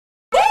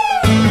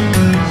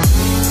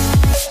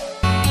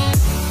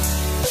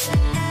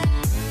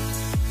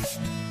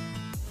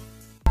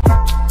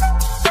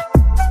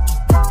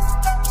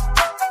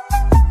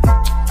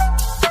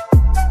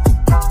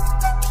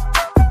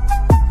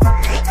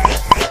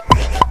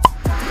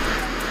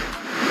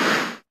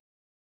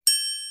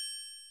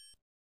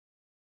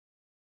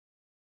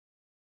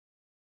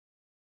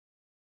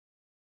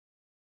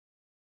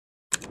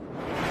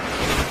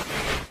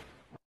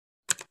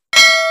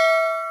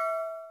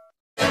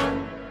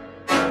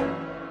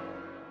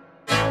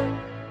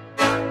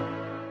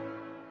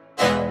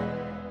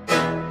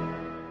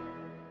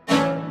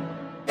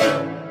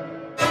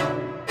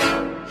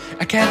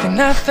I can't think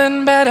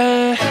nothing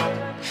better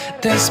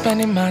than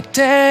spending my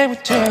day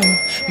with you.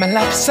 My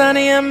life is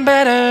sunny and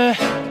better,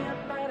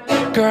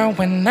 girl,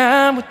 when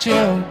I'm with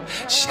you.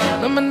 She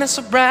luminous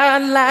so bright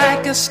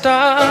like a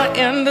star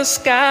in the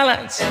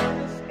skylines.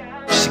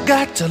 She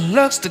got the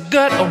looks, the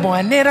good, oh boy,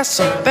 I need her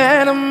so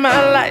bad in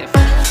my life.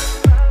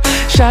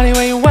 Shawty,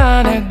 where you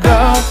wanna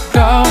go,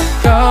 go,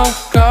 go,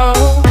 go?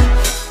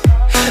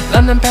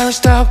 London, Paris,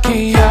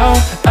 Tokyo,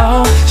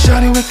 oh,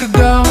 shawty, we could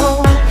go.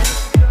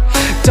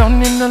 Don't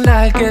need no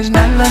luggage,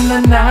 nah, nah, nah,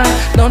 nah.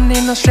 Don't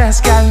need no stress,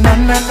 gal, nah,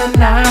 nah, nah,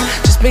 nah.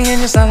 Just me and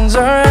your sun's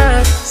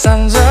alright,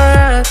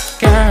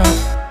 girl.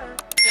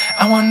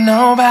 I want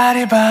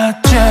nobody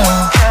but you.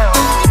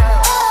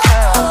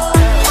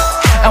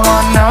 I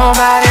want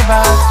nobody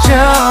but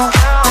you.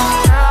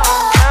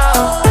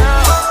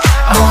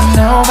 I want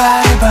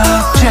nobody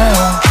but you.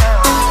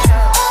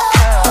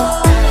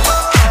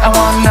 I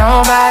want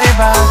nobody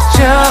but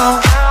you.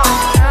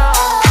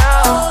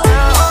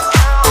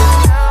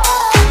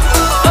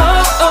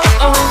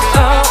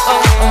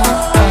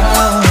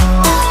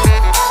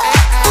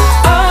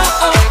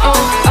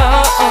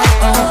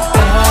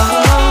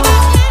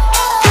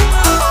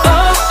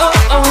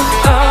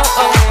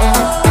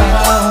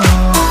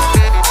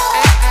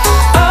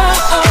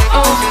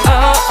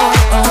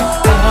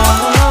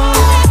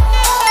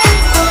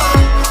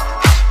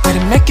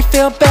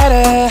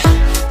 Better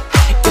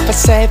if I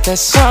say the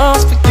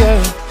songs for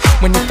you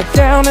when you feel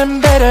down and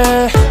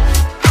bitter.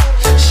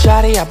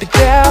 Shawty, I'll be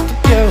there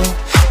for you.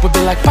 We'll be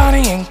like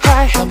Bonnie and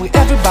Clyde, how we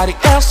everybody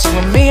else, you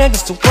and me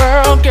against the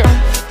world, girl.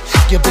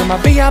 You'll be my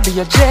B, I'll be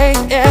your J,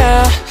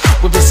 yeah.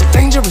 We'll be so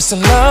dangerous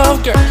in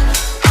love, girl.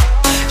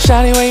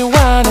 Shawty, where you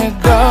wanna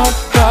go,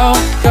 go,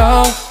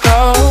 go,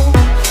 go?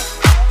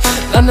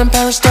 London,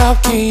 Paris,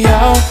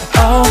 Tokyo,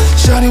 oh,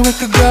 shawty, we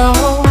could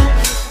go.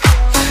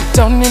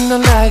 Don't need no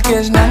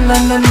luggage, nah, nah,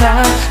 nah,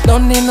 nah.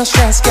 Don't need no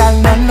stress, gal,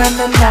 nah, nah,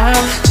 nah, nah.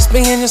 Just me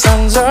and your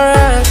sun's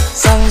alright,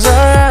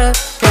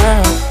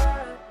 girl.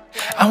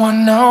 I want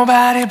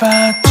nobody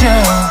but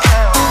you.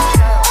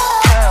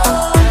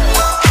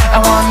 I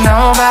want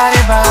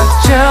nobody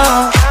but you.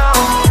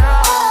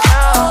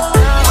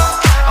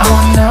 I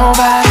want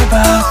nobody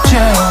but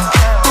you.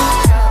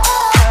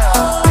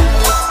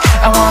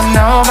 I want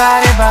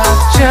nobody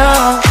but you.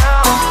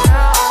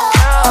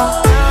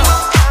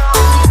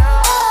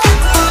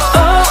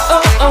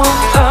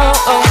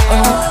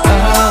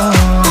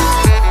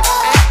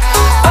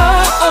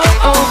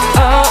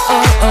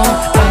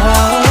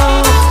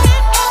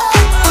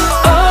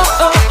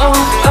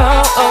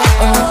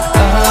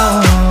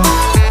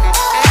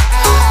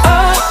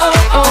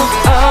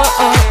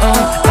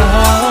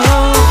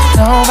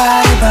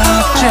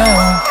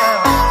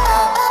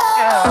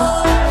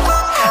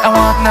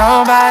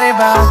 Nobody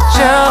but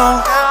you.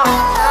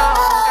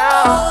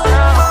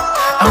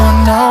 I want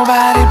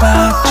nobody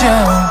but you.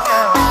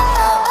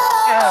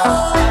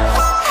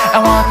 I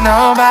want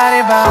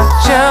nobody but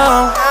you.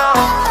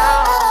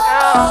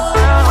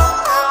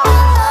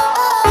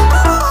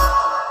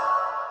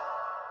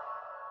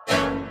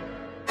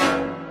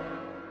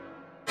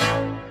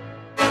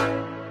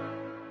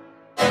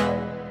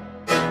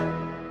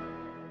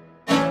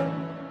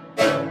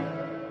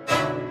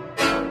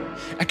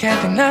 I can't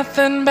think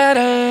nothing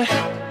better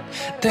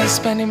than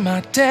spending my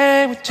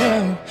day with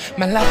you.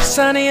 My life is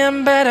sunny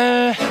and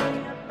better,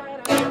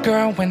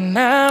 girl, when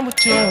I'm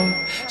with you.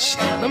 She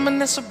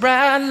luminous so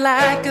bright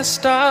like a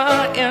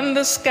star in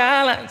the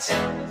skylines.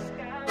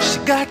 She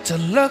got the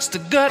looks, the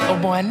good, oh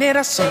boy, I need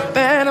her so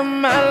bad in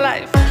my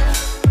life.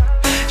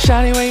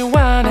 Shawty, where you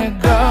wanna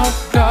go,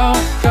 go,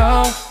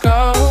 go,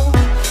 go?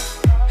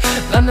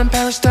 London,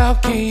 Paris,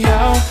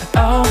 Tokyo,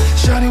 oh,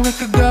 shawty, we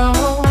could go.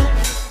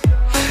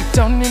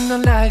 Don't need no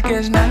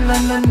luggage, nah, nah,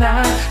 nah,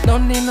 nah.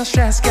 Don't need no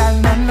stress, gal,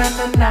 nah, nah,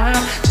 nah, nah.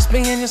 Just me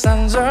and your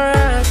sun's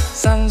alright,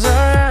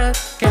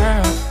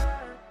 girl.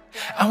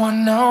 I want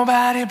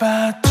nobody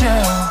but you.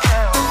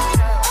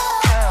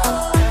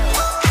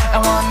 I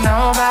want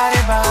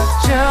nobody but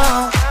you.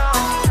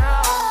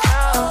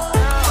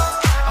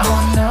 I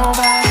want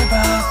nobody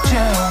but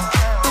you.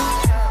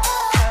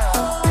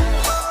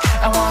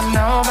 I want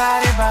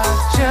nobody but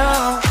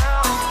you.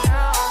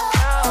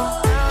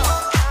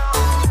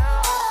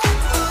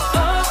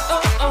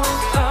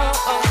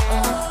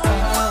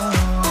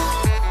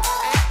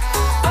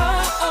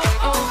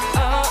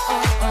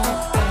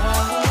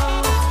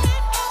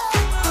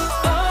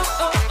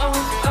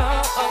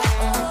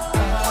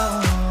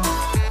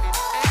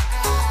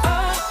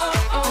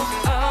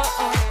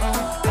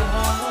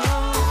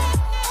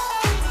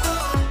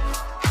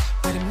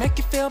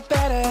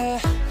 Better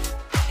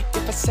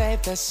if I say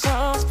the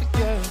songs for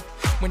you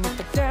when you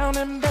feel down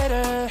and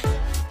bitter.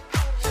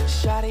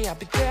 Shawty, I'll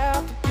be there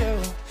for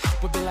you.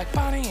 We'll be like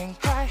Bonnie and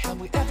Clyde, how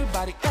we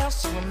everybody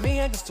else, you and me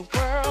against the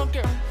world,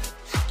 girl.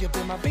 You'll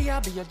be my B,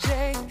 I'll be your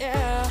J,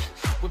 yeah.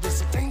 We'll be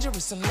so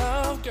dangerous in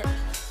love, girl.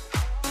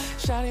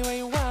 Shawty, where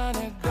you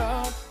wanna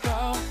go,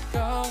 go,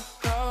 go,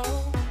 go?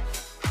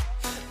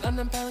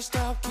 London, Paris,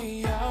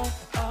 Tokyo,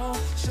 oh,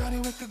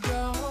 shawty, we could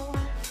go.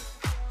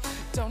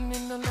 Don't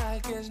need no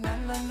luggage, nah,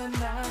 nah, nah,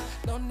 nah.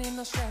 Don't need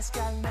no stress,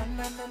 got nah,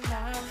 nah, nah,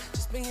 nah.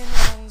 Just being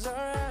young's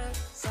alright,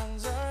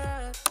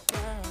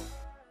 girl.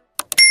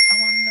 I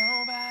want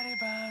nobody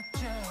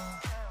but you.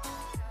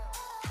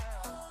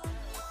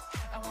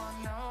 I want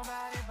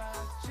nobody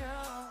but you.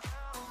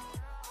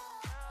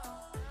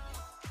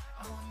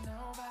 I want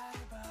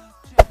nobody but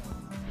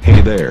you.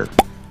 Hey there.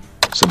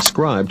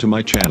 Subscribe to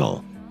my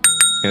channel.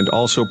 And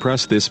also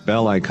press this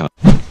bell icon.